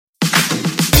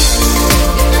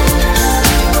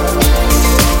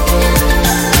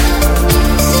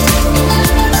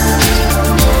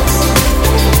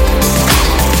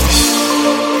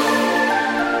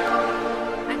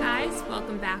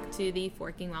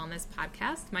Wellness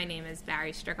Podcast. My name is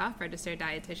Barry Strickoff, registered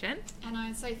dietitian. And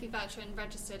I'm Sophie Bertrand,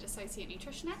 registered associate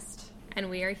nutritionist.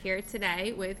 And we are here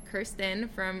today with Kirsten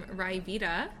from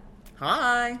Ryvita.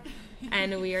 Hi.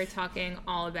 And we are talking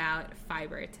all about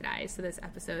fiber today. So this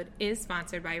episode is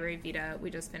sponsored by Ryvita.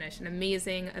 We just finished an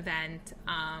amazing event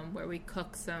where we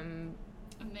cook some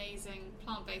amazing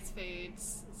plant-based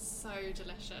foods. So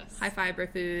delicious. High fiber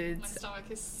foods. My stomach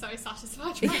is so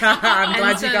satisfied right now. I'm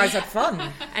glad you guys had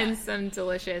fun. And some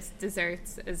delicious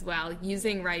desserts as well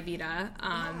using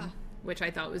Ryvita. Which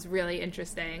I thought was really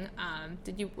interesting.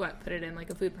 Did you put it in like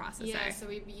a food processor? Yeah, so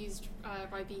we used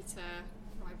Ryvita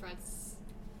rye breads,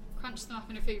 crunched them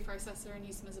up in a food processor and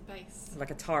used them as a base.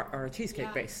 Like a tart or a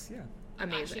cheesecake base, yeah. I'm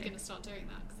amazing. actually going to start doing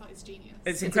that because that is genius.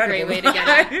 It's incredible. A great way to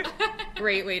get it.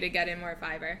 Great way to get in more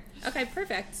fiber. Okay,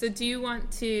 perfect. So do you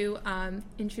want to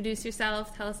introduce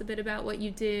yourself, tell us a bit about what you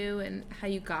do and how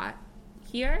you got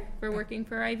here for working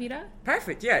for Ryvita?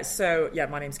 Perfect, yeah. So,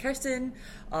 my name's Kirsten.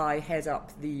 I head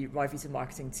up the Ryvita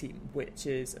marketing team, which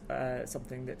is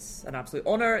something that's an absolute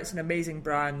honour. It's an amazing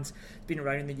brand. It's been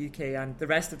around in the UK and the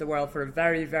rest of the world for a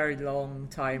very, very long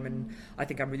time. And I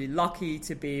think I'm really lucky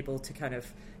to be able to kind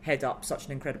of head up such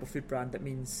an incredible food brand that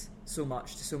means so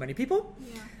much to so many people.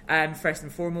 Yeah. And first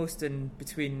and foremost, in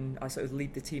between, I sort of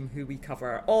lead the team who we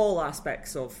cover all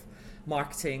aspects of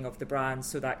marketing of the brand,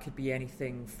 so that could be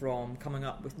anything from coming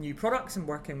up with new products and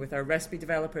working with our recipe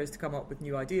developers to come up with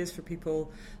new ideas for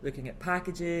people, looking at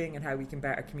packaging and how we can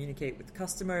better communicate with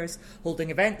customers, holding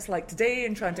events like today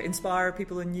and trying to inspire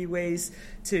people in new ways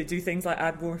to do things like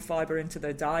add more fibre into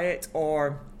their diet,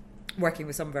 or working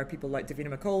with some of our people like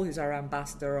Davina McCall, who's our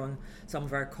ambassador on some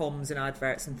of our comms and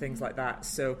adverts and things like that.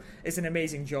 So it's an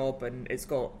amazing job and it's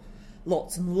got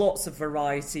lots and lots of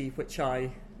variety, which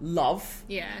I love.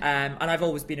 Yeah. And I've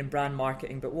always been in brand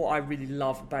marketing, but what I really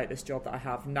love about this job that I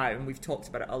have now, and we've talked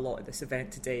about it a lot at this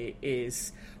event today,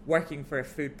 is working for a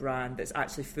food brand that's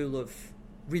actually full of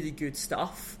really good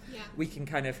stuff. Yeah. We can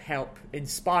kind of help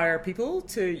inspire people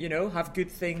to, have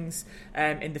good things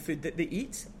in the food that they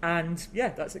eat. And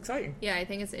that's exciting. Yeah, I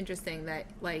think it's interesting that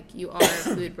you are a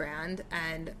food brand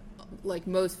and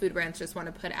most food brands just want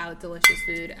to put out delicious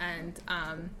food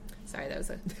and sorry, that was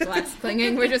a glass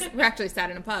clanging. We're actually sat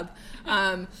in a pub.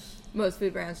 Most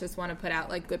food brands just want to put out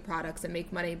good products and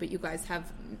make money, but you guys have,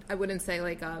 I wouldn't say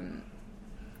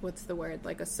what's the word,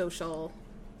 a social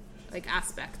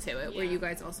aspect to it, where you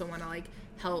guys also want to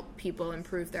help people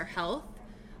improve their health.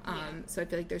 So I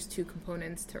feel there's two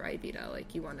components to Ryvita.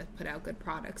 You want to put out good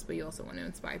products, but you also want to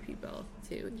inspire people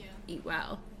to eat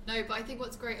well. No, but I think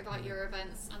what's great about your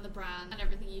events and the brand and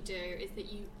everything you do is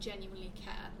that you genuinely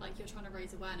care. You're trying to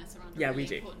raise awareness around a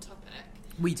really important topic.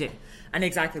 We do. And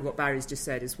exactly what Barry's just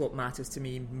said is what matters to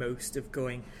me most, of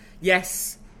going,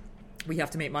 yes, we have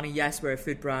to make money, yes, we're a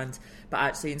food brand, but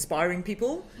actually inspiring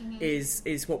people is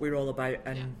what we're all about.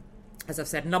 And as I've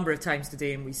said a number of times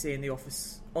today, and we say in the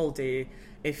office all day,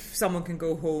 if someone can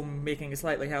go home making a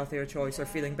slightly healthier choice or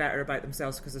feeling better about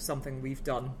themselves because of something we've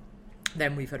done,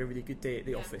 then we've had a really good day at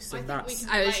the office. And I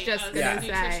was just going to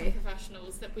say,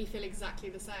 professionals, that we feel exactly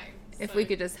the same. If we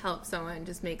could just help someone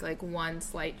just make one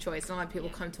slight choice. And a lot of people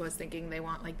come to us thinking they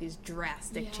want these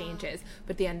drastic changes,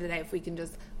 but at the end of the day, if we can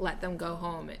just let them go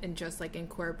home and just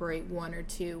incorporate one or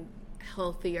two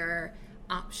healthier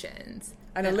options.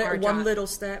 And one little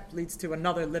step leads to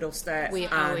another little step. We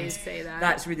always say that.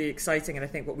 That's really exciting. And I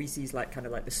think what we see is kind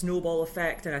of the snowball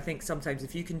effect. And I think sometimes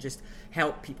if you can just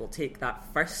help people take that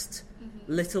first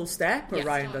little step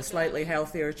around a slightly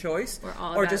healthier choice,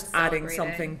 or just adding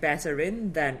something better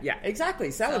in, then exactly,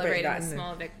 celebrating that. The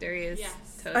small victories. Yes.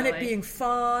 Totally. And it being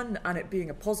fun and it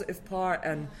being a positive part.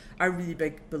 And our really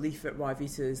big belief at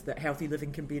Ryvita is that healthy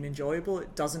living can be enjoyable.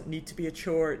 It doesn't need to be a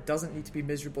chore. It doesn't need to be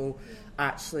miserable.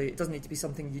 Actually, it doesn't need to be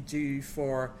something you do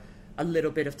for a little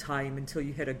bit of time until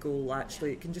you hit a goal.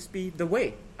 Actually, it can just be the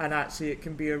way. And actually, it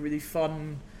can be a really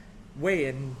fun way.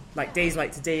 And days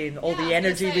like today and all the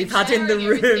energy we've had in the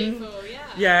room.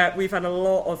 We've had a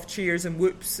lot of cheers and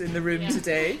whoops in the room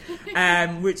today,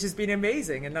 which has been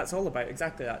amazing. And that's all about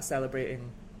exactly that,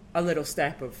 celebrating a little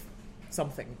step of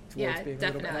something towards being a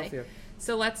little bit healthier.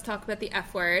 So let's talk about the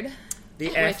F word.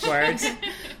 The F word.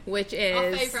 Which is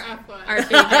our favourite F word. Our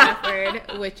favourite F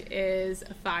word, which is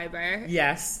fiber.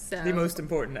 Yes, so, the most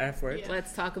important F word.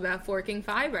 Let's talk about forking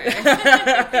fiber.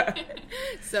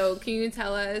 So can you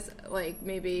tell us,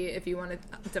 maybe if you want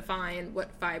to define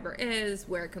what fiber is,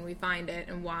 where can we find it,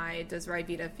 and why does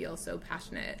Ryvita feel so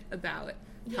passionate about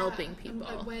helping people?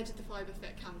 And where did the Fiber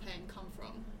Fit campaign come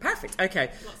from? Perfect. Okay.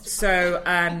 So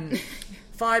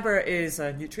fiber is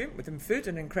a nutrient within food,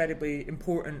 an incredibly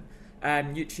important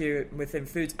nutrient within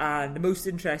foods. And the most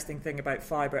interesting thing about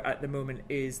fibre at the moment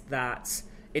is that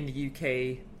in the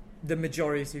UK, the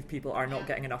majority of people are not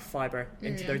getting enough fibre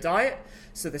into their diet.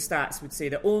 So the stats would say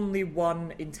that only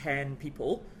 1 in 10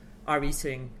 people are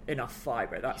eating enough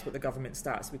fibre. That's what the government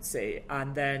stats would say.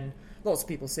 And then lots of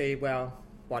people say, well,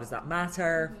 why does that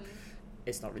matter?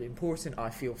 It's not really important.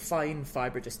 I feel fine.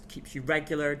 Fibre just keeps you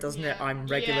regular, doesn't it? I'm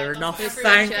regular enough,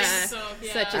 thanks.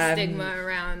 Such a stigma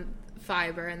around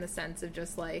fibre in the sense of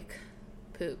just like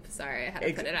poop. Sorry, I had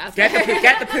to put it out there.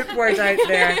 Get the poop word out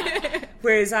there.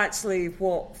 Whereas actually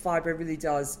what fibre really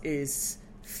does is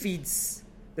feeds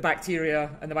the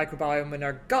bacteria and the microbiome in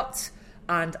our gut,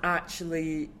 and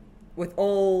actually with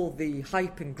all the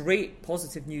hype and great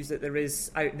positive news that there is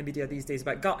out in the media these days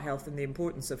about gut health and the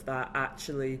importance of that,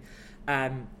 actually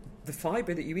the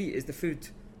fibre that you eat is the food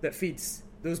that feeds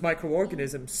those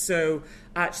microorganisms. So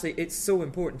actually it's so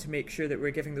important to make sure that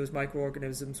we're giving those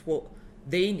microorganisms what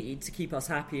they need to keep us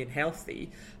happy and healthy,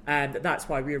 and that's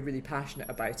why we're really passionate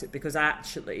about it, because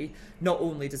actually not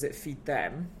only does it feed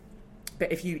them,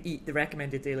 but if you eat the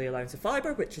recommended daily allowance of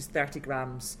fibre, which is 30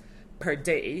 grams per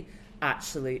day,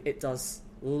 actually it does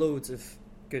loads of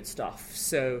good stuff.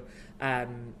 So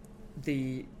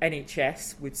the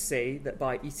NHS would say that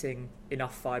by eating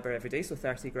enough fibre every day, so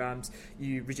 30 grams,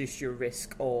 you reduce your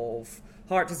risk of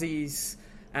heart disease,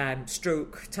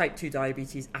 stroke, type 2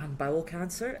 diabetes and bowel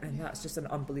cancer, and that's just an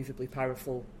unbelievably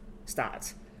powerful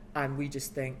stat. And we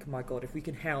just think, my God, if we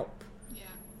can help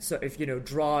sort of,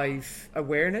 drive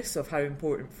awareness of how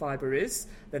important fibre is,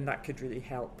 then that could really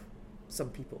help some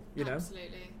people, you know?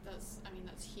 Absolutely.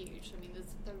 That's huge.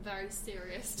 There are very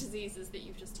serious diseases that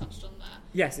you've just touched on there.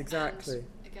 Yes, exactly.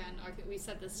 And again, I think we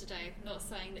said this today, not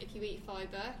saying that if you eat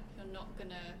fibre, you're not going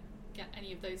to get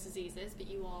any of those diseases, but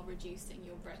you are reducing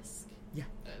your risk.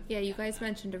 You guys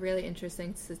mentioned a really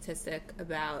interesting statistic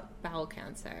about bowel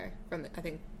cancer from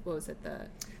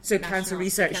Cancer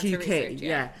Research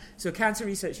UK. So Cancer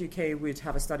Research UK would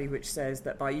have a study which says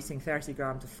that by eating 30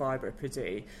 grams of fibre per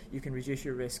day, you can reduce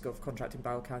your risk of contracting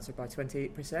bowel cancer by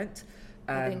 28%.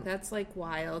 I think that's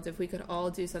wild. If we could all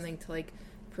do something to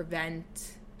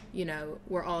prevent,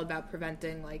 we're all about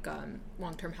preventing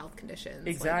long-term health conditions.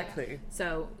 Exactly.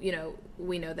 So,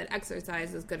 we know that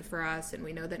exercise is good for us, and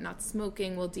we know that not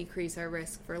smoking will decrease our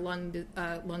risk for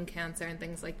lung cancer and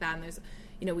things like that. And there's,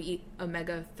 we eat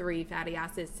omega-3 fatty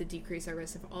acids to decrease our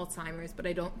risk of Alzheimer's, but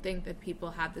I don't think that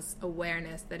people have this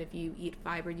awareness that if you eat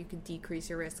fiber, you can decrease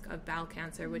your risk of bowel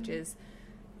cancer, which is,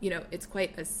 it's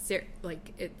quite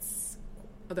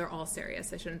they're all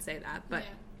serious. I shouldn't say that, but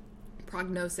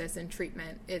prognosis and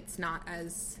treatment, it's not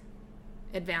as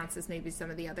advanced as maybe some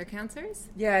of the other cancers.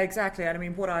 Yeah, exactly. And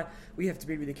we have to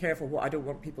be really careful. What I don't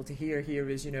want people to hear here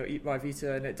is, eat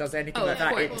Ryvita and it does anything like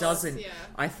that. It doesn't. Yeah.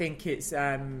 I think it's,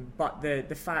 but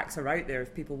the facts are out there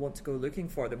if people want to go looking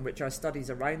for them, which are studies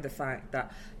around the fact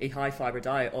that a high fibre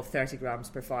diet of 30 grams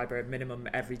per fibre minimum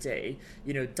every day,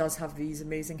 does have these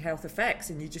amazing health effects.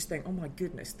 And you just think, oh my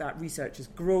goodness, that research is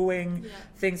growing. Yeah.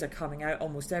 Things are coming out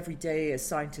almost every day as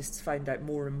scientists find out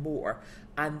more and more.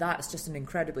 And that's just an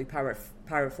incredibly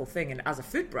powerful thing. And as a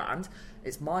food brand,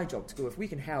 it's my job to go, if we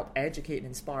can help educate and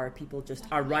inspire people just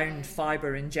around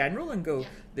fibre in general and go,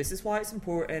 this is why it's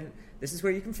important, this is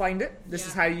where you can find it, this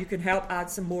is how you can help add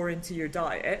some more into your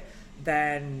diet,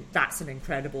 then that's an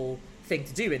incredible thing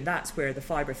to do. And that's where the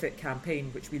Fibre Fit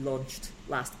campaign, which we launched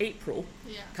last April,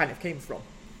 kind of came from.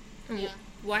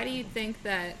 Why do you think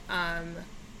that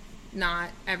not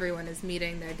everyone is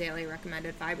meeting their daily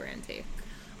recommended fibre intake?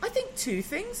 I think two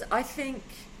things. I think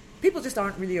people just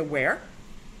aren't really aware.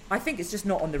 I think it's just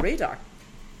not on the radar.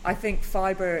 I think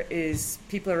fibre is,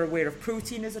 people are aware of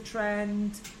protein as a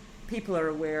trend, people are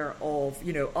aware of,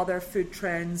 other food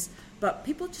trends, but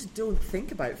people just don't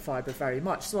think about fibre very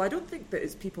much. So I don't think that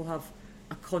it's people have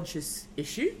a conscious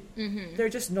issue. Mm-hmm. They're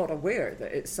just not aware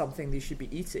that it's something they should be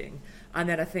eating. And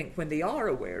then I think when they are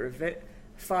aware of it,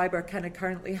 fibre kind of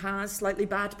currently has slightly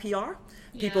bad PR.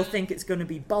 People think it's going to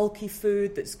be bulky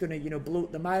food that's going to,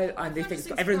 bloat them out, and they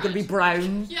think everything's going to be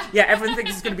brown. Everyone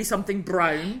thinks it's going to be something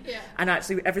brown. And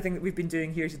actually, everything that we've been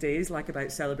doing here today is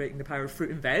about celebrating the power of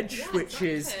fruit and veg, which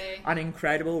is an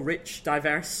incredible, rich,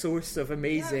 diverse source of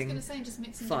amazing just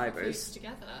mixing fibres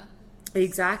together.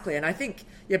 Exactly, and I think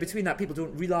between that, people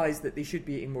don't realise that they should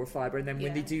be eating more fibre, and then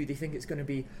when they do, they think it's going to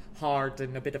be hard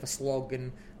and a bit of a slog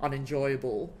and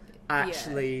unenjoyable.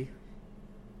 Actually,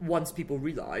 once people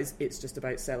realise it's just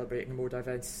about celebrating a more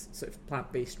diverse sort of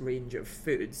plant-based range of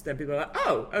foods, then people are like,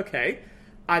 oh, okay.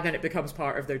 And then it becomes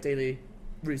part of their daily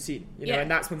routine, and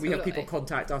that's when we have people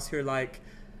contact us who are like,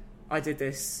 I did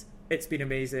this it's been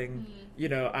amazing, you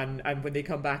know, and when they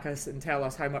come back us and tell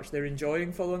us how much they're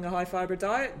enjoying following a high fiber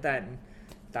diet, then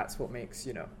that's what makes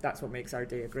our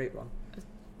day a great one.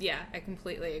 Yeah, I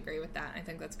completely agree with that. I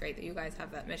think that's great that you guys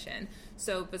have that mission.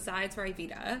 So besides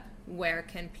Ryvita, where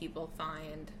can people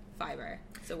find fiber?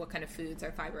 So what kind of foods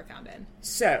are fiber found in?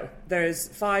 So there's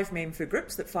 5 main food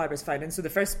groups that fiber is found in. So the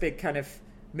first big kind of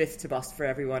myth to bust for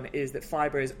everyone is that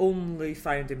fiber is only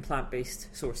found in plant-based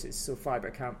sources. So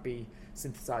fiber can't be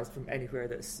synthesized from anywhere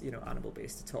that's, you know,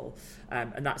 animal-based at all.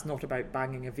 And that's not about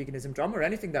banging a veganism drum or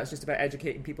anything. That's just about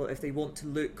educating people if they want to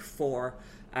look for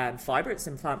fiber. It's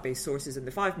in plant-based sources, and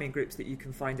the 5 main groups that you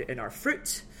can find it in are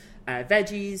fruit,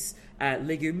 veggies,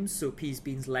 legumes, so peas,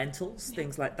 beans, lentils,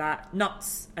 things like that,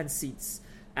 nuts and seeds.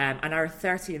 And our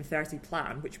 30 and 30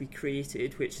 plan, which we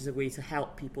created, which is a way to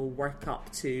help people work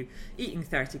up to eating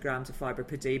 30 grams of fibre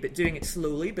per day, but doing it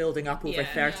slowly, building up over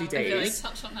 30 days.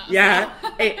 Touch on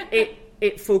that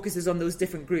It focuses on those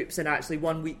different groups, and actually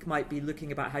 1 week might be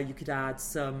looking about how you could add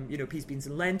some, you know, peas, beans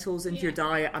and lentils into your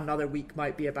diet. Another week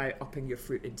might be about upping your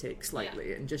fruit intake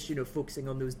slightly and just, you know, focusing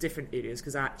on those different areas,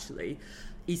 because actually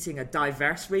eating a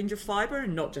diverse range of fibre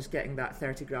and not just getting that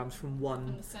 30 grams from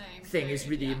one thing is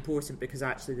really important, because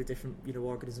actually the different, you know,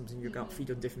 organisms in your gut feed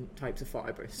on different types of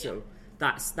fibre. So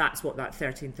that's what that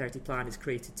 30 and 30 plan is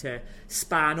created to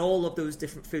span all of those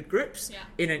different food groups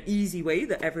in an easy way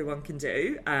that everyone can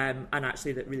do, and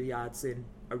actually that really adds in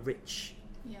a rich,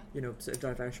 you know, sort of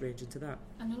diverse range into that.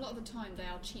 And a lot of the time they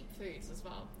are cheap foods as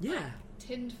well. Yeah. Like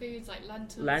tinned foods like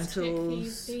lentils,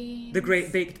 chickpeas, beans. The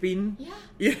great baked bean. Yeah.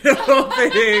 You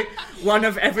know, one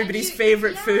of everybody's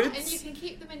favourite foods. And you can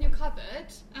keep them in your cupboard,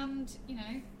 and, you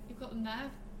know, you've got them there.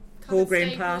 Whole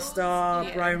grain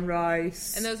pasta, brown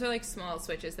rice. And those are like small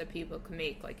switches that people can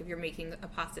make. Like if you're making a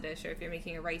pasta dish or if you're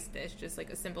making a rice dish, just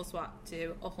like a simple swap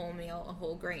to a whole meal, a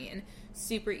whole grain.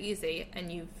 Super easy,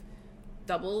 and you've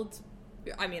doubled,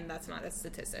 I mean, that's not a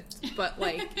statistic, but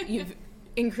like you've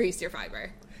increased your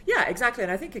fiber. Yeah, exactly.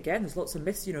 And I think, again, there's lots of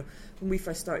myths. You know, when we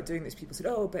first started doing this, people said,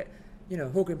 oh, but, you know,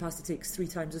 whole grain pasta takes 3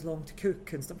 times as long to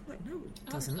cook and stuff. I'm like, no, it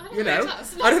doesn't.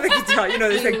 I don't think it does. You know,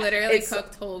 we literally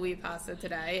cooked whole wheat pasta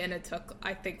today, and it took,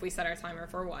 I think we set our timer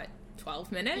for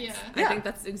 12 minutes? Yeah. I think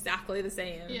that's exactly the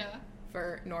same. Yeah.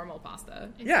 For normal pasta.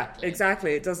 Exactly. Yeah,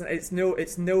 exactly. It doesn't. It's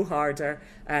no harder.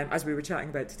 As we were chatting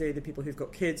about today, the people who've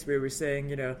got kids, we were saying,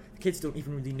 you know, the kids don't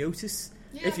even really notice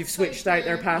if you've switched out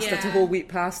their pasta to whole wheat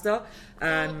pasta.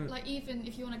 Like even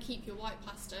if you want to keep your white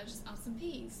pasta, just add some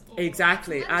peas. Or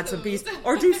add some peas,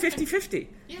 or do 50-50.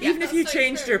 Even if you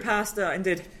changed your pasta and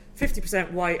did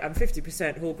 50% white and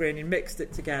 50% whole grain and mixed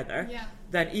it together,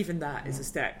 then even that is a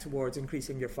step towards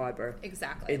increasing your fibre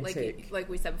intake. Like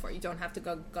we said before, you don't have to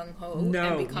go gung-ho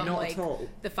and become like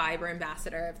the fibre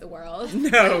ambassador of the world.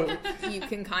 No. You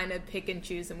can kind of pick and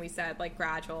choose, and we said like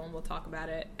gradual, and we'll talk about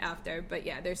it after. But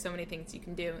yeah, there's so many things you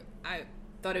can do. I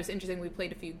thought it was interesting. We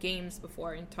played a few games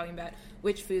before and talking about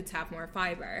which foods have more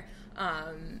fibre.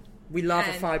 We love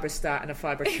a fibre stat and a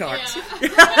fibre chart.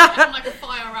 And like a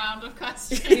fire round of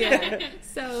questions.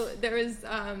 So there was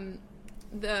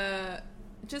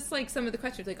just like some of the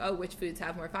questions, like, oh, which foods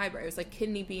have more fibre? It was like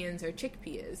kidney beans or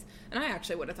chickpeas. And I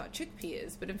actually would have thought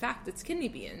chickpeas, but in fact it's kidney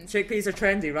beans. Chickpeas are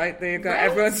trendy, right? They've got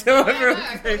everyone. There's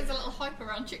a little hype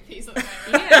around chickpeas at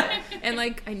the moment. And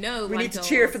like, I know we need to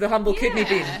cheer for the humble kidney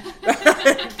bean.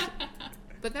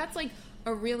 But that's like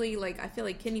a really, like, I feel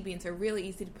like kidney beans are really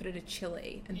easy to put in a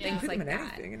chili and things like that. Put them in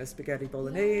anything, in a spaghetti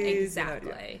bolognese. Exactly.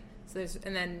 You know, so there's,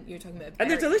 and then you're talking about berries. And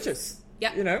they're delicious.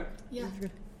 Yeah. You know? Yeah.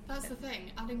 That's the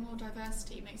thing. Adding more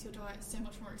diversity makes your diet so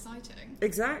much more exciting.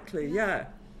 Exactly, yeah.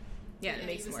 Yeah, it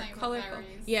makes it more colorful.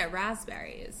 Yeah,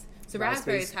 raspberries. So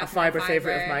raspberries have a fibre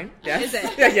favourite of mine. Is Yes.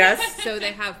 it? Yes. So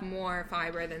they have more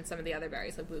fibre than some of the other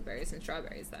berries, like blueberries and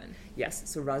strawberries then? Yes,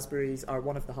 so raspberries are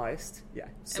one of the highest. Yeah.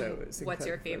 So and what's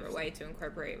your favourite way to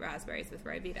incorporate raspberries with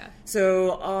Ryvita?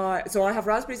 So I have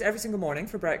raspberries every single morning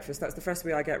for breakfast. That's the first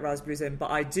way I get raspberries in.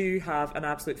 But I do have an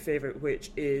absolute favourite, which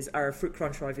is our Fruit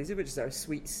Crunch Ryvita, which is our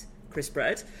sweet crisp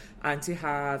bread. And to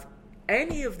have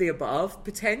any of the above,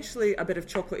 potentially a bit of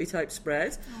chocolatey type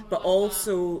spread, but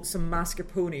also some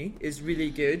mascarpone is really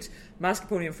good.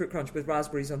 Mascarpone and fruit crunch with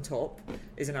raspberries on top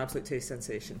is an absolute taste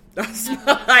sensation. That's doing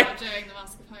the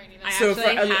mascarpone. I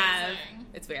actually have.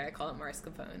 It's weird. I call it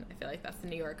mascarpone. I feel like that's the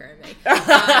New Yorker in me.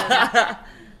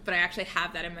 But I actually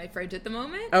have that in my fridge at the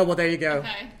moment. Oh well, there you go.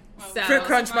 Okay. Well, fruit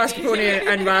crunch, mascarpone,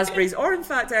 and raspberries, or in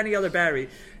fact any other berry,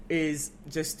 is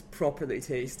just properly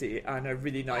tasty and a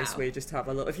really nice way just to have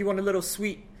a little, if you want a little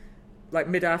sweet, like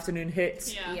mid-afternoon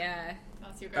hit. Yeah.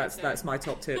 That's That's my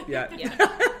top tip. Yeah. Yeah,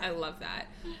 I love that.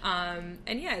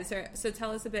 And yeah, so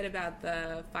tell us a bit about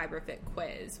the FiberFit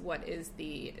quiz. What is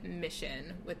the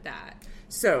mission with that?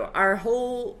 So our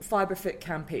whole FiberFit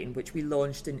campaign, which we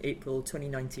launched in April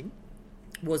 2019,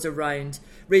 was around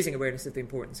raising awareness of the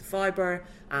importance of fibre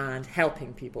and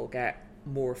helping people get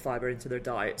more fibre into their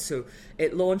diet. So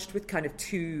it launched with kind of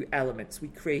two elements. We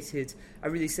created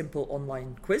a really simple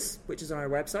online quiz, which is on our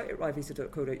website at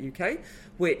ryvita.co.uk,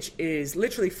 which is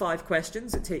literally 5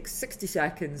 questions. It takes 60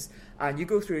 seconds, and you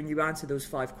go through and you answer those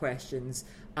 5 questions,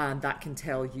 and that can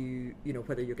tell you,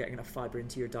 whether you're getting enough fibre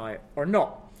into your diet or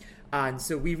not. And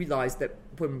so we realised that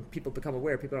when people become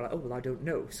aware, people are like, oh, well, I don't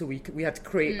know. So we had to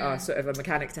create a sort of a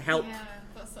mechanic to help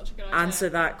that's such a good idea. answer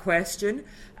that question.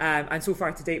 And so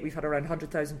far to date, we've had around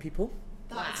 100,000 people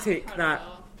take that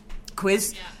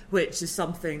quiz, which is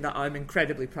something that I'm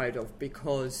incredibly proud of,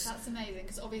 because... That's amazing,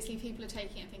 because obviously people are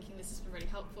taking it and thinking this has been really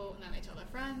helpful, and then they tell their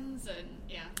friends, and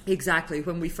Exactly.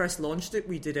 When we first launched it,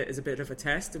 we did it as a bit of a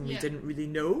test, and we didn't really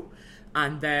know.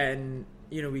 And then...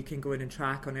 we can go in and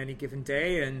track on any given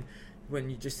day, and when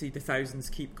you just see the thousands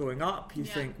keep going up, you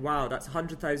think, wow, that's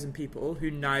 100,000 people who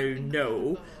now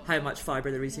know how much fibre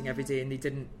they're eating every day and they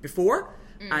didn't before,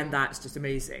 and that's just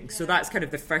amazing. So that's kind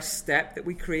of the first step that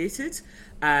we created.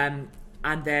 And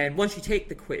then once you take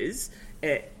the quiz,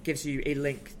 it gives you a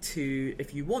link to,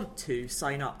 if you want to,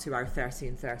 sign up to our 30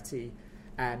 and 30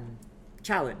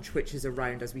 challenge, which is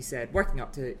around, as we said, working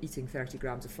up to eating 30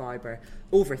 grams of fibre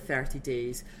over 30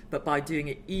 days, but by doing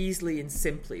it easily and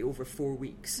simply over 4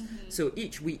 weeks. So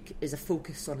each week is a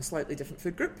focus on a slightly different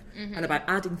food group and about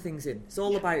adding things in. It's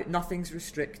all about nothing's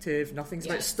restrictive, nothing's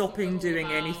about stopping doing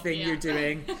anything you're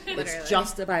doing. It's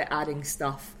just about adding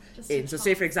stuff in. So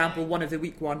say, for example, one of the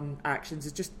week 1 actions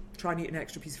is just try and eat an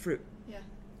extra piece of fruit.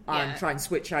 And try and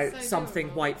switch out something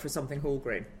white for something whole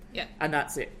grain. And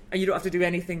that's it. And you don't have to do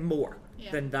anything more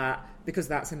than that, because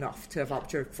that's enough to have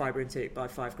upped your fibre intake by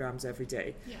 5 grams every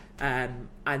day. And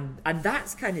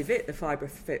that's kind of it, the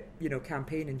FiberFit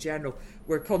campaign in general.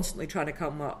 We're constantly trying to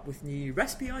come up with new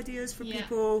recipe ideas for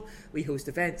people. We host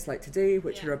events like today,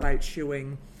 which are about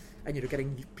showing and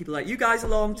getting people like you guys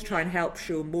along to try and help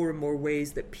show more and more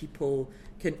ways that people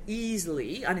can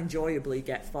easily and enjoyably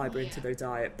get fibre into their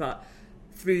diet. But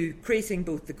through creating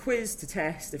both the quiz to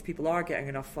test if people are getting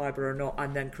enough fibre or not,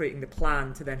 and then creating the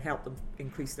plan to then help them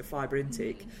increase their fibre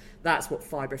intake, that's what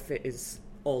FiberFit is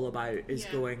all about, is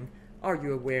going, are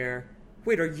you aware,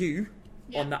 where are you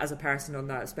on that as a person on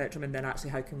that spectrum, and then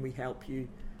actually how can we help you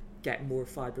get more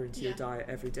fibre into your diet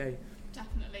every day.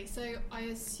 Definitely. So I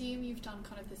assume you've done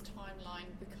kind of this timeline,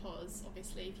 because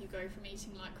obviously if you go from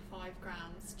eating like 5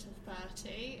 grams to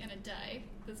 30 in a day,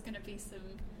 there's going to be some...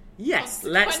 Yes,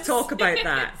 let's talk about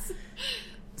that.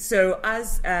 So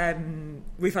as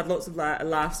we've had lots of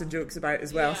laughs and jokes about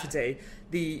as well today,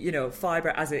 the fibre,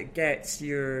 as it gets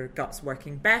your guts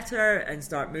working better and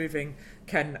start moving,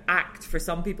 can act for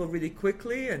some people really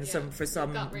quickly, and for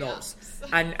some not.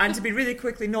 And to be really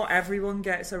quickly, not everyone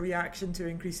gets a reaction to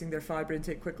increasing their fibre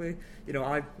intake quickly.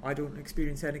 I don't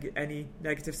experience any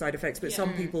negative side effects, but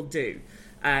some people do.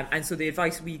 And so the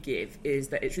advice we give is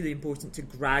that it's really important to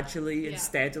gradually and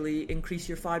steadily increase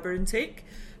your fibre intake,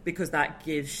 because that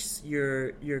gives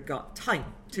your gut time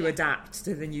to adapt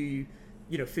to the new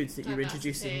foods that you're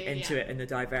introducing into it, and the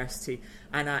diversity.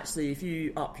 And actually, if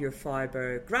you up your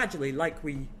fibre gradually, like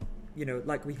we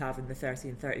have in the 30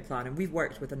 and 30 plan, and we've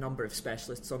worked with a number of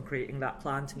specialists on creating that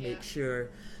plan to make sure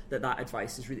that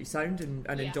advice is really sound and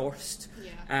endorsed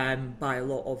by a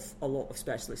lot of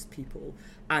specialist people,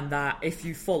 and that if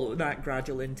you follow that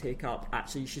gradual intake up,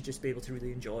 actually you should just be able to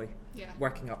really enjoy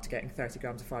working up to getting 30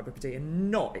 grams of fibre per day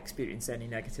and not experience any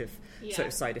negative sort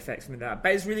of side effects from that.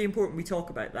 But it's really important we talk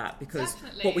about that, because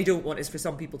what we don't want is for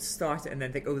some people to start it and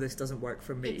then think, oh, this doesn't work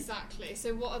for me. Exactly.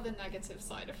 So what are the negative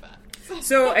side effects?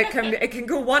 So it can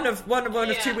go one of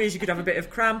 2 ways. You could have a bit of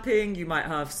cramping. You might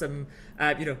have some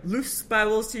loose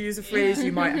bowels, to use a phrase.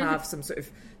 You might have some sort of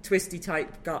twisty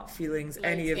type gut feelings,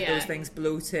 any of those things,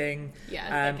 bloating, bit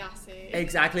gassy.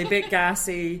 Exactly, a bit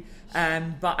gassy.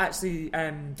 But actually,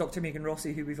 Dr. Megan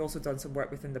Rossi, who we've also done some work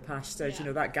with in the past, says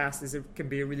that gas can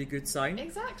be a really good sign.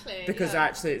 Exactly. Because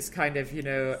actually, it's kind of it's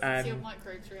your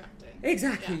microbes reacting.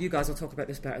 Exactly. You guys will talk about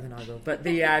this better than I will. But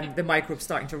the microbes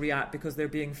starting to react because they're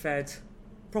being fed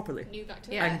properly, new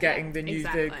bacteria, and getting the new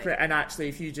and actually,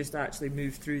 if you just actually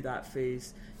move through that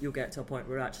phase, you'll get to a point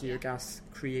where actually your gas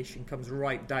creation comes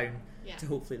right down to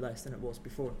hopefully less than it was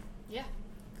before.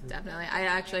 Definitely. I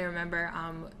actually remember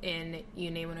in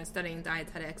uni when I was studying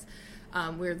dietetics,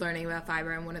 we were learning about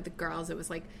fiber, and one of the girls, it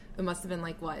must have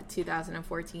been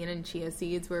 2014, and chia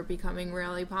seeds were becoming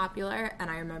really popular. And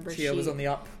I remember chia was on the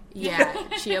up. Yeah,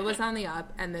 chia was on the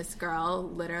up, and this girl,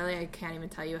 literally, I can't even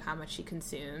tell you how much she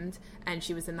consumed, and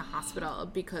she was in the hospital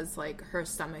because, her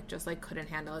stomach just, couldn't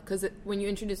handle it. Because when you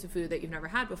introduce a food that you've never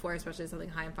had before, especially something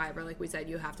high in fiber, like we said,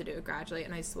 you have to do it gradually,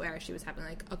 and I swear she was having,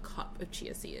 a cup of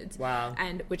chia seeds. Wow.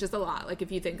 And, which is a lot.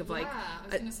 If you think of, I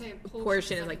was going to say a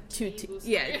portion is, two,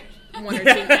 one or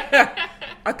two.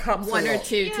 A cup. One or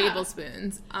two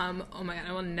tablespoons. Oh my God,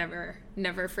 I will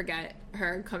never forget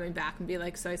her coming back and be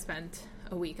like, so I spent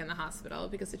a week in the hospital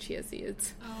because of chia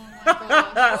seeds. Oh my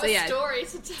God. What a story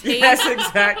to tell. Yes,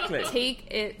 exactly.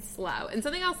 Take it slow. And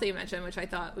something else that you mentioned, which I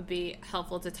thought would be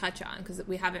helpful to touch on, because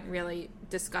we haven't really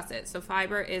discussed it. So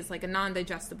fiber is a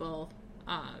non-digestible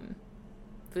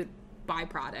food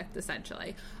byproduct,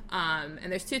 essentially.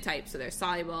 And there's two types. So there's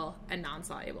soluble and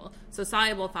non-soluble. So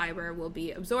soluble fiber will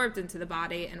be absorbed into the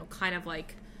body and will kind of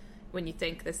when you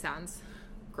think this sounds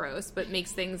gross, but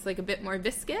makes things a bit more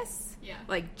viscous,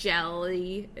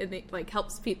 jelly, and it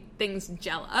helps things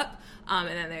gel up. And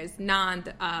then there's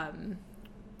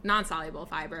non-soluble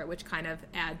fiber, which kind of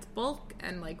adds bulk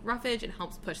and roughage and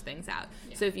helps push things out.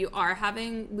 Yeah. So if you are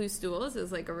having loose stools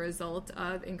as a result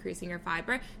of increasing your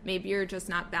fiber, maybe you're just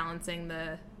not balancing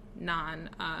the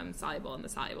non-soluble and the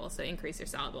soluble. So increase your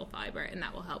soluble fiber, and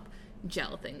that will help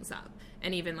gel things up.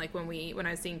 And even when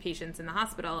I was seeing patients in the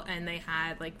hospital and they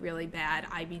had really bad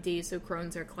IBD, so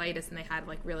Crohn's or colitis, and they had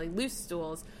really loose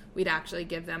stools, we'd actually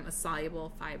give them a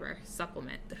soluble fiber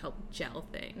supplement to help gel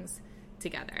things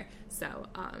together. So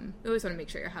we always want to make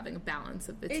sure you're having a balance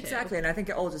of the two. Exactly, and I think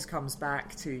it all just comes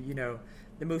back to,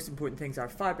 the most important things are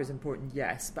fibre is important,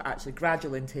 yes, but actually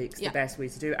gradual intake's the best way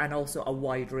to do it, and also a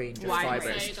wide range of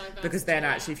fibres. Because then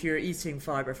actually if you're eating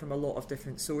fibre from a lot of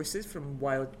different sources, from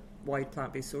wide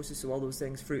plant-based sources, so all those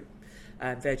things, fruit,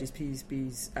 veggies, peas,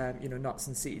 bees, nuts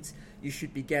and seeds, you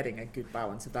should be getting a good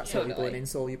balance of that soluble and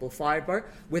insoluble fibre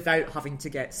without having to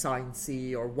get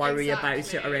sciencey or worry about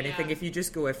it or anything. If you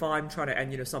just go, if I'm trying to,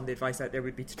 and some of the advice out there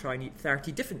would be to try and eat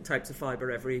 30 different types of fibre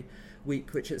every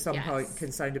week, which at some point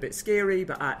can sound a bit scary,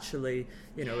 but actually,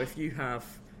 if you have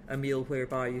a meal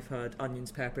whereby you've had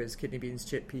onions, peppers, kidney beans,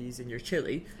 chickpeas in your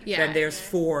chili, then there's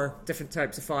 4 different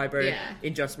types of fibre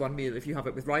in just one meal. If you have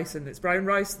it with rice and it's brown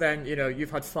rice, then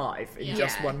you've had 5 in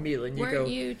just one meal. And weren't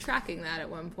you tracking that at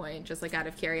one point, just out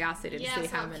of curiosity to see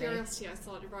how many? Yeah, out of curiosity, I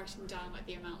started writing down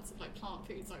the amounts of plant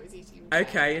foods I was eating.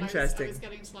 Okay, interesting. I was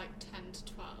getting to 10 to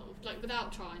 12,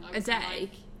 without trying. I was a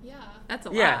day. That's a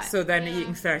lot. Yeah, so then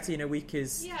eating 30 in a week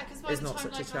is because by the not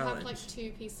time such a challenge. I have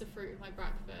 2 pieces of fruit with my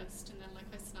breakfast, and then I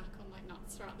snack on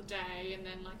nuts throughout the day, and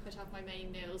then I'd have my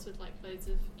main meals with loads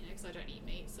of because I don't eat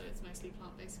meat, so it's mostly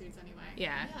plant-based foods anyway.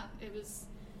 Yeah, it was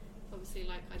obviously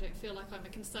I don't feel like I'm a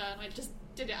concern. I just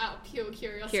did it out of pure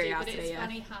curiosity, but it's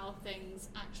funny how things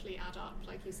actually add up,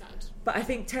 like you said. But I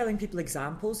think telling people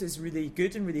examples is really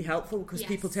good and really helpful, because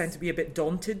people tend to be a bit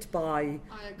daunted by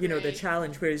the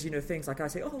challenge, whereas things like I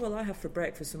say, I have for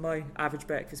breakfast, so my average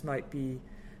breakfast might be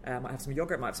might have some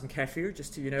yogurt, might have some kefir,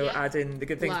 just to add in the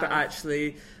good things. But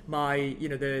actually, my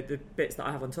the bits that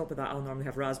I have on top of that, I'll normally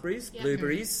have raspberries,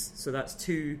 blueberries. So that's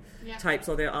 2 types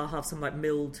of there. I'll have some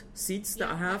milled seeds that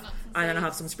I have, and then I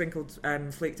have some sprinkled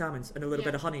flaked almonds and a little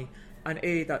bit of honey. And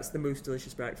A, that's the most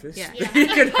delicious breakfast you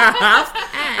can have.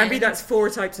 And B, that's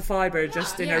 4 types of fibre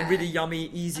just in a really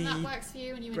yummy, easy and that works for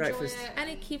you and you breakfast. Enjoy it. And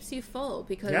it keeps you full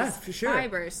because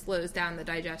fibre slows down the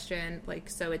digestion,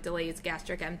 so it delays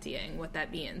gastric emptying. What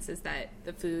that means is that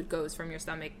the food goes from your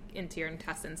stomach into your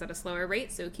intestines at a slower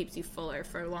rate, so it keeps you fuller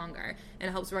for longer. And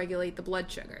it helps regulate the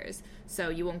blood sugars, so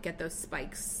you won't get those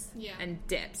spikes and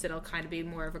dips. It'll kind of be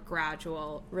more of a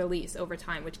gradual release over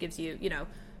time, which gives you,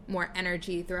 more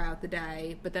energy throughout the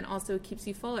day, but then also keeps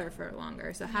you fuller for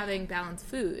longer. So having balanced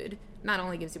food not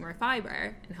only gives you more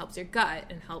fiber and helps your gut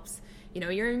and helps,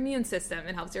 your immune system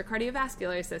and helps your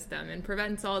cardiovascular system and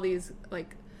prevents all these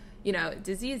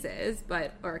diseases,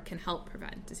 or can help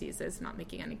prevent diseases, not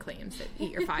making any claims that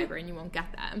eat your fiber and you won't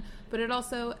get them, but it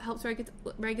also helps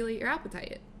regulate your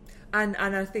appetite. And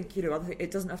I think,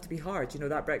 it doesn't have to be hard.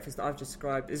 That breakfast that I've just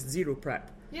described is 0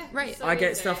 prep. Yeah, right. So I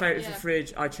get stuff out of the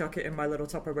fridge, I chuck it in my little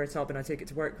Tupperware tub and I take it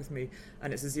to work with me,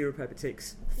 and it's a 0 prep. It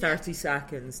takes 30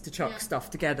 seconds to chuck stuff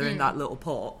together in that little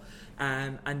pot,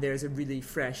 and there's a really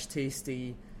fresh,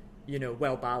 tasty,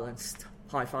 well-balanced,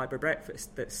 high-fibre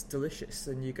breakfast that's delicious.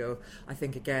 And I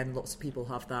think, again, lots of people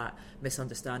have that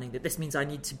misunderstanding that this means I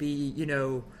need to be,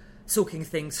 soaking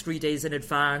things 3 days in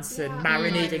advance and Yeah.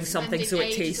 marinating Like something so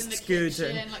it spending ages in tastes the good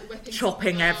kitchen, and like whipping chopping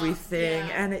something up. everything,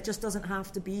 Yeah. and it just doesn't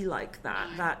have to be like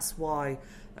that. No. That's why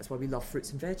we love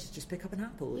fruits and veggies. Just pick up an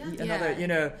apple, Yeah. eat another,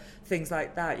 Yeah. things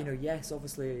like that. Yes,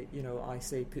 obviously, I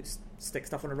say stick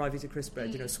stuff on a Ryvita crisp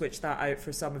bread. Switch that out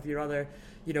for some of your other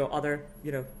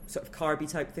sort of carby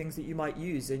type things that you might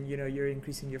use, and you're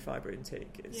increasing your fiber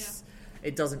intake.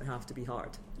 It doesn't have to be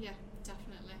hard. Yeah,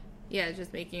 definitely. Yeah,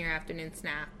 just making your afternoon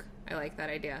snack. I like that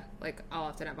idea. Like, I'll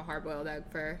often have a hard-boiled egg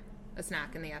for a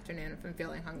snack in the afternoon if I'm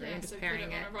feeling hungry, Yeah, and just so pairing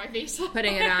put it. on a Ryvita.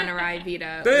 Putting it on a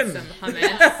Ryvita Boom. with some hummus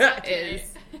Exactly.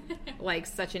 is like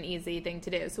such an easy thing to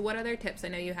do. So what other tips? I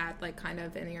know you had like kind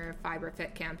of in your Fiber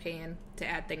Fit campaign to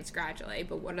add things gradually,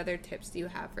 but what other tips do you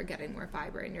have for getting more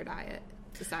fiber in your diet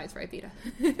besides Ryvita?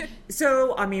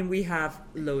 So, we have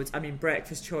loads.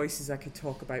 Breakfast choices I could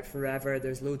talk about forever.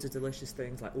 There's loads of delicious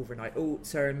things like overnight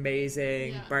oats are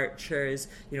amazing, Yeah. Birchers,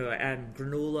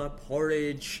 granola,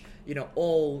 porridge,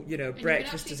 all, And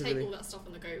breakfast you is can a actually really... take all that stuff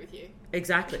on the go with you.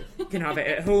 Exactly. You can have it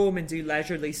at home and do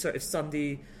leisurely sort of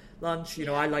Sunday lunch.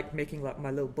 I like making like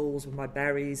my little bowls with my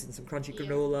berries and some crunchy Yeah.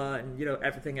 granola and,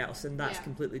 everything else, and that's Yeah.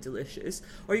 completely delicious.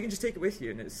 Or you can just take it with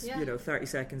you and it's, Yeah. 30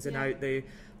 seconds and Yeah.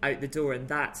 out the door, and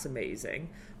that's amazing.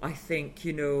 I think,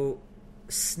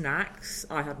 snacks.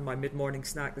 I had my mid-morning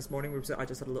snack this morning where I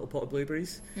just had a little pot of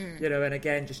blueberries, and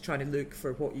again, just trying to look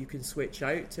for what you can switch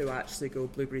out to actually go,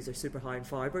 blueberries are super high in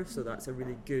fibre, so that's a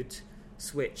really good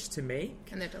switch to make.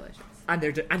 And they're delicious. And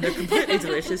they're completely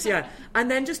delicious, yeah. And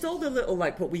then just all the little,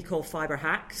 like, what we call fibre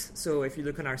hacks. So if you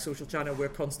look on our social channel, we're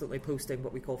constantly posting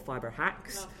what we call fibre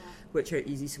hacks, Love that. which are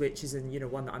easy switches. And,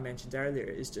 one that I mentioned earlier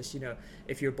is just,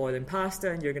 if you're boiling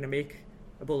pasta and you're going to make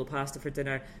a bowl of pasta for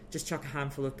dinner, just chuck a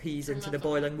handful of peas I into love the that.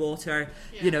 boiling water.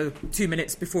 Yeah. 2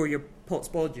 minutes before your pot's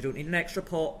boiled. You don't need an extra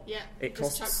pot. Yeah, It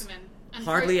just costs chuck them in. And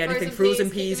hardly anything. Frozen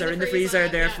keep peas them are in the freezer.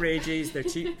 They're yeah. for ages. They're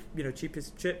cheap. Cheap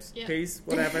as chips, Yeah. peas,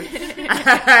 whatever.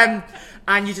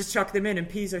 And you just chuck them in, and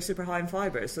peas are super high in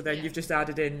fibre. So then Yeah. you've just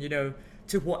added in,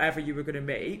 to whatever you were going to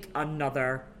make,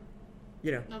 another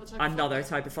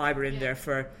type of fibre in Yeah. there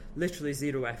for literally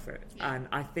zero effort. Yeah. And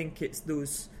I think it's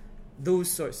those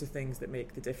sorts of things that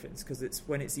make the difference, because it's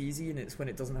when it's easy and it's when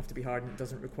it doesn't have to be hard and it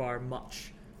doesn't require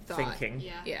much Thought. thinking.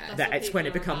 Yeah, Yeah. that's That what it's when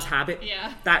it people are becomes about. habit.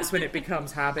 Yeah. That's when it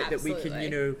becomes habit that we can,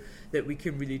 Absolutely. that we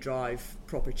can really drive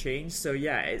proper change. So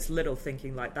yeah, it's little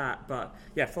thinking like that. But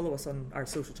yeah, follow us on our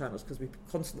social channels because we're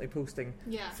constantly posting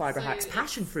Yeah, fibre so hacks.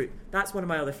 Passion fruit, that's one of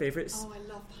my other favourites. Oh, I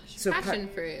love passion. So Passion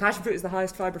fruit. Passion fruit is the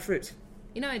highest fibre fruit.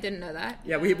 I didn't know that.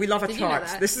 Yeah, we love a Did you know chart.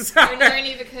 that? This is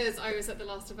Only because I was at the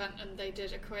last event and they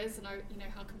did a quiz, and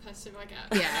how competitive I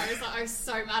get. Yeah. And I was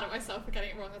so mad at myself for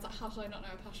getting it wrong. I was like, how did I not know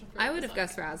a passion fruit? I would was have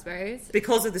guessed raspberries.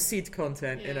 because of the seed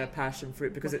content in Yeah. a passion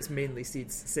fruit, because it's mainly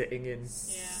seeds sitting in.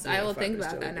 Yeah. I will think fibrous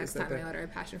about that jelly, next so time I they're- order a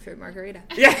passion fruit margarita.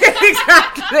 Yeah,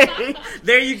 exactly.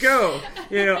 There you go.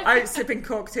 Out sipping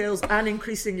cocktails and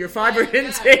increasing your fibre Yeah.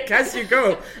 intake as you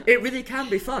go. It really can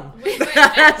be fun. Wait,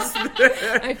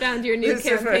 I found your new It's the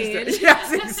first campaign. step.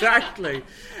 Yes, exactly.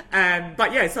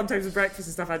 But yeah, sometimes with breakfast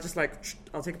and stuff, I just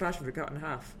I'll take a passion fruit cut in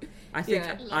half. I think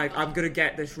Yeah. I'm going to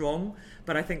get this wrong,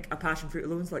 but I think a passion fruit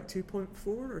alone is like 2.4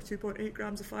 or 2.8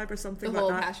 grams of fibre, something The like whole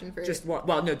that. passion fruit. Just what?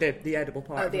 Well, no, the edible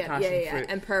part of the passion fruit.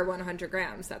 And per 100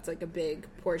 grams, that's like a big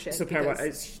portion. So per because- one,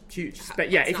 it's huge. But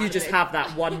yeah, It's if you not just big. have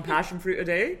that one passion fruit a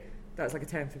day, that's like a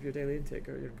tenth of your daily intake,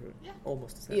 or Yeah.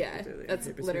 almost a tenth Yeah, of your daily that's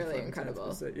intake. between literally 5 and 10.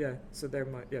 incredible. So, yeah, so they're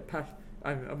my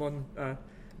I'm on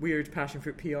weird passion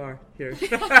fruit PR here.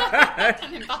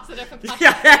 an ambassador for passion.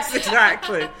 Yeah, yes,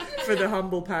 exactly, for the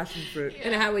humble passion fruit.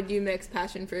 And how would you mix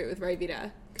passion fruit with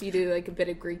Ryvita? Could you do like a bit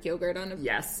of Greek yogurt on it?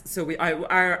 Yes, so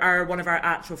our one of our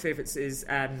actual favourites is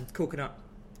coconut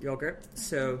yogurt.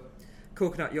 So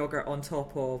coconut yogurt on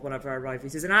top of one of our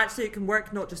Ryvitas, and actually it can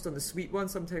work not just on the sweet one.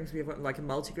 Sometimes we have like a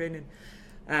multigrain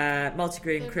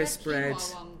The crisp red bread.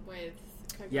 quinoa one with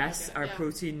coconut Yes, yogurt, our yeah.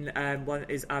 protein one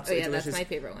is Oh absolutely yeah, delicious. that's my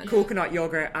favorite one. Coconut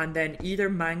yogurt, and then either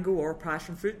mango or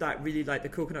passion fruit. That really like the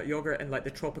coconut yogurt and like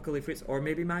the tropically fruits, or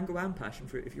maybe mango and passion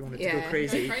fruit if you wanted to go Yeah.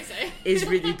 crazy. Go crazy. Is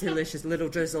really delicious. Little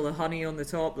drizzle of honey on the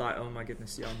top, like oh my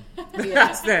goodness, yum. Yeah.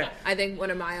 That's the I think one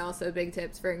of my also big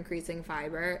tips for increasing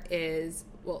fiber is,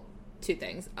 well, two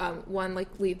things. One,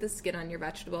 like leave the skin on your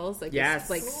vegetables. Like Yes.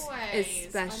 like Always.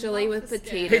 especially I love with the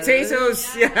skin. potatoes.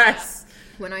 potatoes. Yeah. Yes.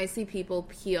 When I see people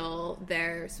peel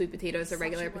their sweet potatoes or Such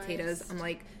regular a potatoes, waste. I'm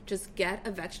like, just get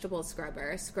a vegetable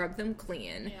scrubber, scrub them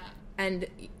clean, Yeah. and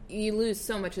you lose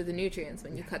so much of the nutrients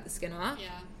when you cut the skin off.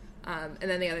 Yeah. And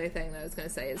then the other thing that I was going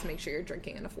to say is make sure you're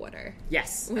drinking enough water,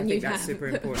 Yes, I When think you that's have- super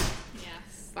important.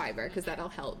 Yes. fiber, because that'll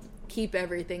help keep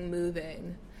everything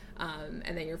moving, and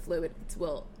then your fluids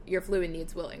will your fluid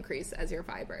needs will increase as your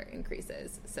fiber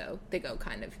increases. So they go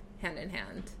kind of hand in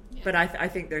hand. Yeah. But I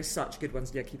think there's such good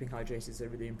ones. Yeah, keeping hydrated is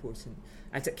really important.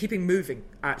 Keeping moving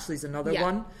actually is another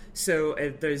one. So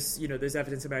there's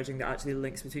evidence emerging that actually the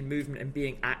links between movement and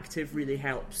being active really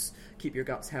helps keep your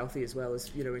guts healthy as well as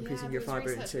increasing your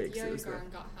fiber intake. Yoga So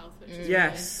and gut health, which is really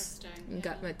yes, interesting. And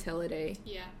gut motility.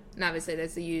 Yeah. And obviously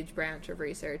there's a huge branch of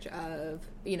research of,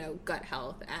 gut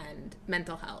health and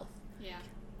mental health. Yeah.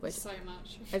 Which so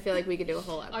much. I feel like we could do a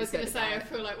whole episode. I was going to say, I about.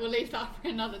 feel like we'll leave that for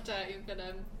another day, but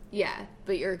Yeah,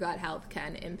 but your gut health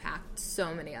can impact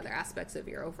so many other aspects of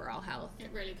your overall health. it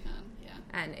really can. Yeah.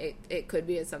 And it could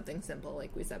be as something simple,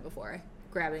 like we said before,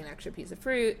 grabbing an extra piece of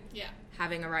fruit, Yeah.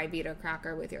 having a Ribena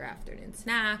cracker with your afternoon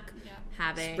snack, Yeah.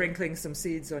 having sprinkling some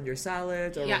seeds on your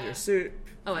salad or Yeah. on your soup.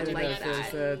 Oh, I You know, like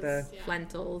those, that. Yeah.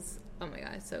 lentils. Oh my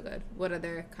god, so good. What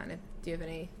other kind of? Do you have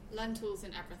any? Lentils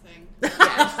in everything.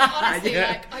 Yeah. Honestly,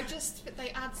 Yeah. they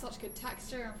add such good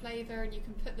texture and flavour, and you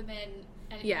can put them in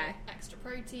anything. Yeah. Extra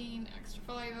protein, extra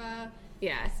fibre.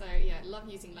 Yeah. So love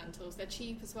using lentils. They're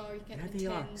cheap as well. You get them in they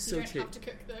are. tins. So You don't cheap. have to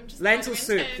cook them. Just Lentil buy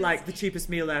them in soup, tins. like the cheapest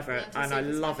meal ever, Lentil and I soup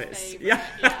is love my it. favourite.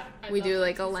 Yeah. I We love do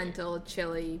like a soup. lentil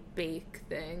chili bake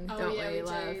thing, Oh, don't yeah, we? we do,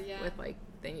 Love yeah. with like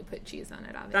then you put cheese on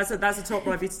it. Obviously, That's a top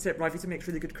Rivita tip. Rivita makes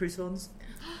really good croutons.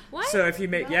 what? So if you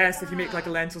make Love if you make like a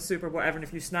that. lentil soup or whatever, and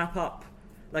if you snap up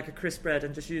like a crisp bread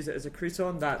and just use it as a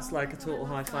crouton, that's Oh like my a God, total I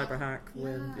high love fiber that. hack.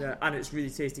 Yeah. And it's really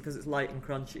tasty because it's light and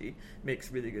crunchy.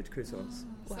 Makes really good croutons.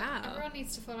 So Wow. everyone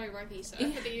needs to follow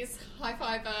Ribita for these high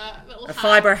fibre little hacks.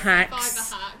 Fiber hacks.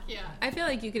 Fibre hack, yeah. I feel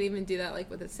like you could even do that like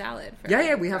with a salad. For, Yeah, like,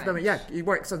 yeah, a we have them. crunch. Yeah, it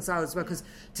works on salads as well because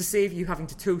to save you having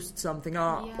to toast something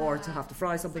up or to Yeah. have to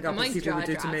fry something up, as Mike's people jaw would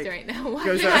do dropped to make. right now. Why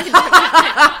goes did out.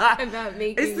 I talk about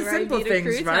making It's the simple Ribena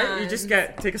things, right? You just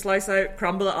croutons? take a slice out,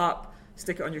 crumble it up,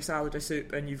 stick it on your salad or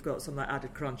soup, and you've got some of that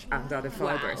added crunch and added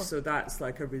Wow. fibre. So that's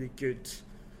like a really good,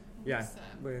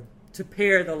 Awesome. way to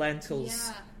pair the lentils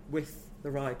Yeah. with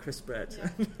the rye crisp bread Yeah.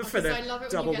 for Because the I love it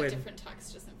when double you get win. different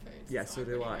textures in foods. Yeah, so I'm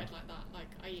do really I. weird like that. Like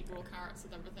I eat raw carrots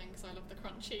with everything because I love the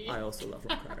crunchy. I also love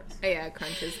raw carrots. Oh, yeah,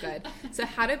 crunch is good. So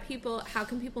how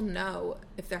can people know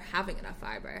if they're having enough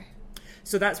fiber?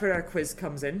 So that's where our quiz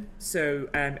comes in. So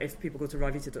if people go to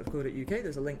rivita.co.uk,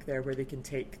 there's a link there where they can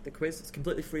take the quiz. It's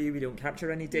completely free. We don't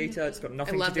capture any data. It's got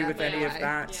nothing to love do that, with by any the of way.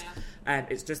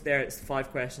 that. It's just there. It's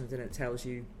 5 questions, and it tells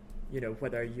you,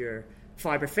 whether you're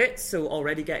fibre fit, so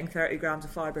already getting 30 grams of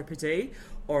fibre per day,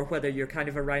 or whether you're kind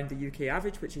of around the UK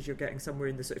average, which is you're getting somewhere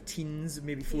in the sort of teens,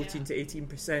 maybe 14 to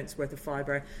 18% worth of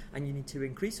fibre, and you need to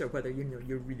increase, or whether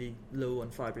you're really low on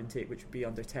fibre intake, which would be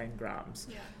under 10 grams.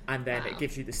 Yeah. And then Wow. it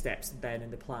gives you the steps then in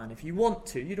the plan. If you want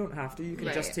to, you don't have to. You can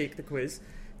Right. just take the quiz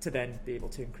to then be able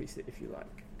to increase it if you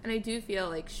like. And I do feel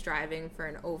like striving for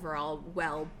an overall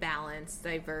well-balanced,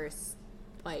 diverse,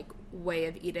 like way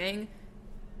of eating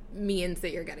means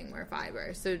that you're getting more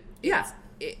fiber. So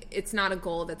it's not a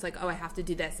goal that's like, oh, I have to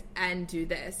do this and do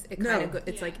this. It kind of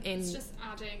it's like in It's just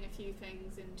adding a few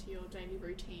things into your daily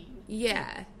routine.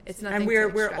 yeah, it's nothing. And to we're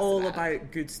stress all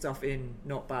about good stuff in,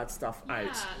 not bad stuff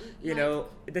out.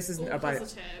 This isn't all about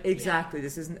positive, exactly.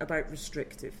 This isn't about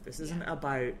restrictive. This isn't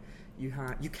about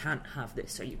you can't have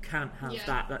this or you can't have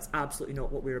that. That's absolutely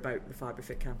not what we're about. The Fibre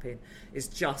Fit campaign is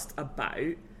just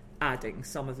about adding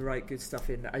some of the right good stuff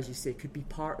in that, as you say, could be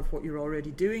part of what you're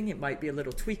already doing. It might be a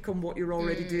little tweak on what you're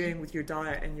already doing with your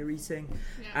diet and your eating,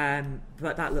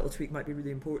 but that little tweak might be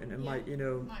really important and might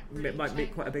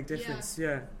make quite a big difference.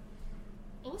 Yeah.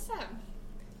 Awesome.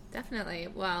 Definitely.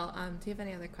 Well, do you have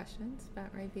any other questions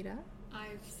about Ribena?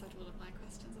 I've said all of my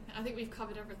questions. I think we've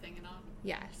covered everything in our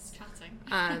Yes.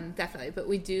 chatting. Definitely. But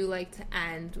we do like to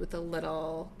end with a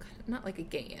little, not like a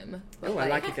game. But Oh, I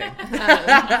like a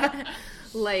game.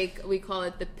 like we call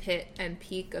it the pit and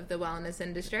peak of the wellness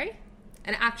industry.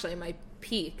 And actually my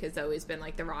peak has always been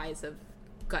like the rise of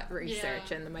gut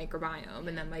research and the microbiome.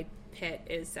 And then my pit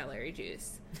is celery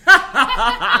juice.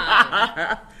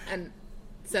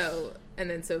 And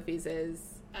then Sophie's is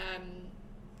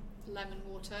Lemon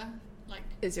water, like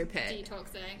is your pit.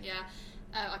 detoxing. Yeah.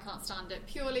 I can't stand it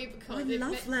purely because I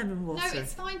love lemon water. No,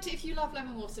 it's fine if you love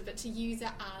lemon water, but to use it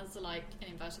as like in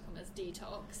inverted commas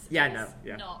detox.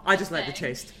 Not I just my like the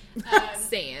thing. taste.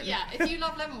 Same. Yeah, if you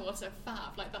love lemon water,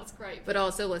 fab, like that's great. But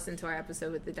also listen to our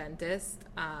episode with the dentist.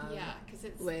 Because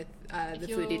it's with the if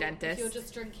foodie you're- dentist. If you're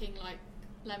just drinking like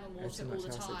lemon water too all much the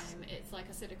acids. time, it's like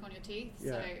acidic on your teeth.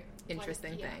 Yeah. So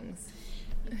Interesting like, yeah. things.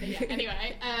 But yeah,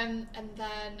 anyway, and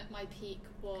then my peak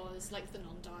was like the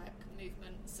non-diet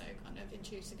movement, so kind of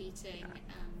intuitive eating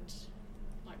and,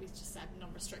 like we just said,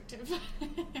 non-restrictive.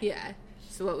 Yeah.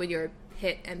 So what would your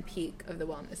pit and peak of the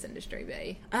wellness industry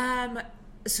be?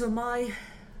 So my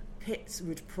pits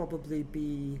would probably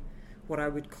be what I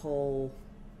would call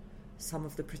some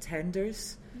of the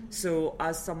pretenders. So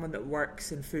as someone that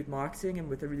works in food marketing and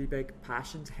with a really big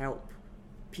passion to help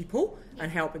people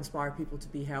and help inspire people to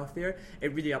be healthier,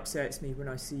 it really upsets me when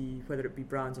I see, whether it be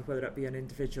brands or whether it be an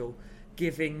individual,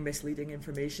 giving misleading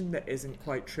information that isn't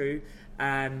quite true,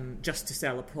 just to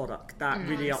sell a product. That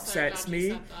really upsets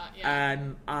me.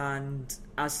 And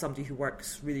as somebody who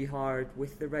works really hard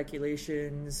with the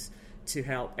regulations to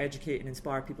help educate and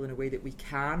inspire people in a way that we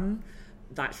can,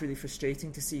 that's really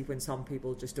frustrating to see when some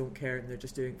people just don't care and they're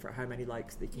just doing it for how many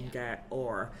likes they can get,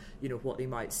 or what they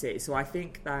might say. So I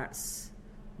think that's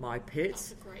my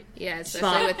pit.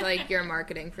 Especially with like your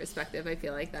marketing perspective, I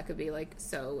feel like that could be like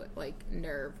so like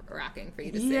nerve wracking for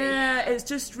you to say. Yeah, it's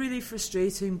just really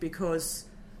frustrating because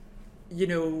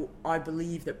I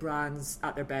believe that brands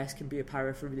at their best can be a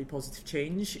power for really positive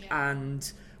change,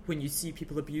 and when you see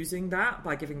people abusing that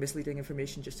by giving misleading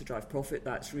information just to drive profit,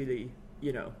 that's really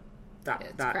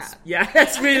that's crap.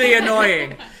 It's really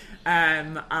annoying,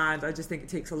 and I just think it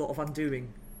takes a lot of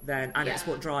undoing then, and it's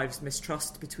what drives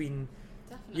mistrust between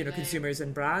consumers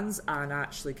and brands. And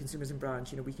actually consumers and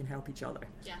brands, we can help each other,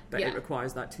 but it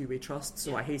requires that two-way trust.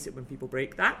 So I hate it when people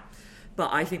break that.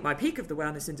 But I think my peak of the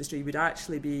wellness industry would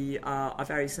actually be a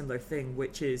very similar thing,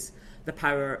 which is the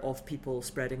power of people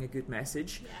spreading a good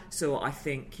message. So I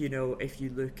think if you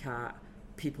look at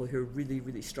people who are really,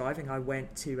 really striving. I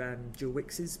went to Joe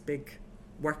Wicks's big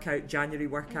January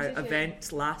workout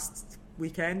event last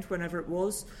weekend, whenever it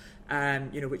was,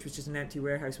 which was just an empty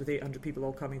warehouse with 800 people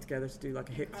all coming together to do like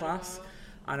a HIIT class.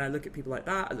 And I look at people like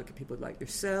that, I look at people like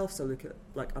yourself, so I look at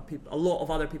like a lot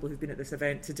of other people who've been at this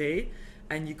event today,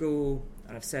 and you go,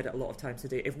 and I've said it a lot of times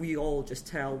today, if we all just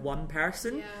tell one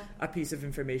person a piece of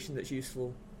information that's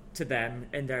useful to them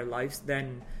in their lives,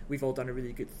 then we've all done a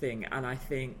really good thing. And I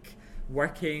think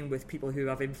working with people who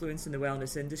have influence in the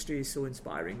wellness industry is so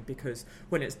inspiring, because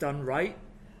when it's done right,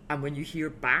 and when you hear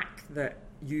back that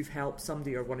you've helped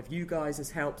somebody, or one of you guys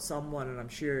has helped someone, and I'm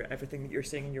sure everything that you're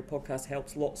saying in your podcast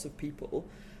helps lots of people,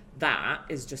 that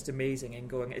is just amazing. And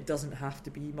going, it doesn't have to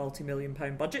be multi-million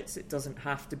pound budgets, it doesn't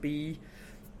have to be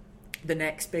the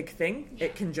next big thing,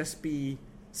 it can just be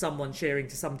someone sharing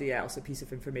to somebody else a piece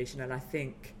of information. And I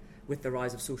think with the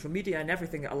rise of social media and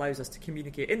everything that allows us to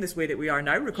communicate in this way that we are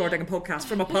now, recording a podcast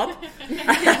from a pub,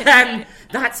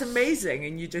 that's amazing.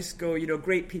 And you just go,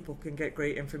 great people can get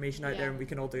great information out there, and we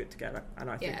can all do it together. And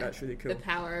I think that's really cool. The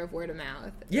power of word of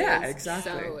mouth.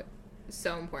 Exactly.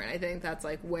 So important. I think that's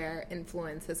like where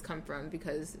influence has come from,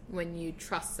 because when you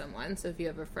trust someone, so if you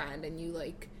have a friend and you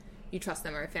trust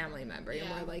them, or a family member, you're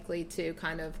more likely to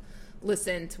kind of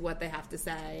listen to what they have to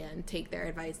say and take their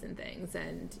advice and things.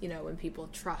 And when people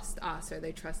trust us, or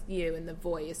they trust you and the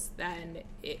voice, then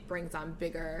it brings on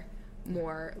bigger,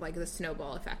 more like the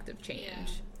snowball effect of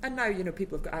change. And now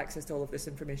people have got access to all of this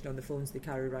information on the phones they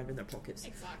carry around in their pockets,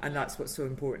 and that's what's so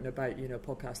important about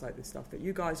podcasts like the stuff that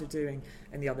you guys are doing,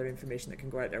 and the other information that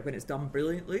can go out there. When it's done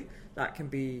brilliantly, that can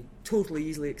be totally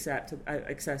easily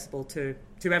accessible to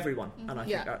everyone. And I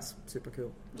think that's super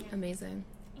cool. Amazing.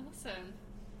 Awesome.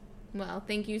 Well,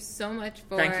 thank you so much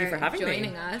for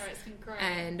joining us. It's been great.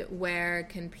 And where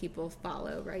can people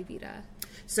follow Ryvita?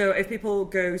 So if people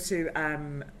go to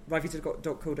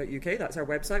ryvita.co.uk, that's our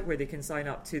website, where they can sign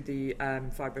up to the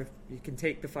you can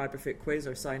take the FiberFit quiz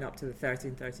or sign up to the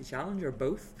 1330 challenge, or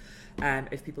both.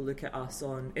 If people look at us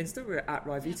on Insta, we're at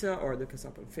Ryvita, or look us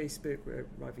up on Facebook, we're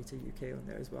Ryvita UK on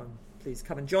there as well. Please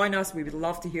come and join us. We would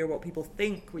love to hear what people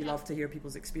think. We love to hear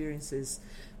people's experiences.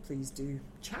 Please do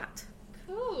chat.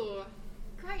 Cool.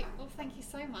 Great. Well, thank you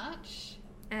so much.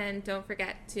 And don't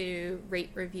forget to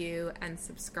rate, review, and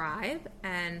subscribe,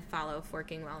 and follow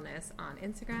Forking Wellness on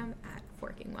Instagram at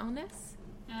Forking Wellness.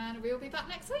 And we'll be back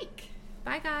next week.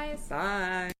 Bye, guys.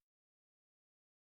 Bye.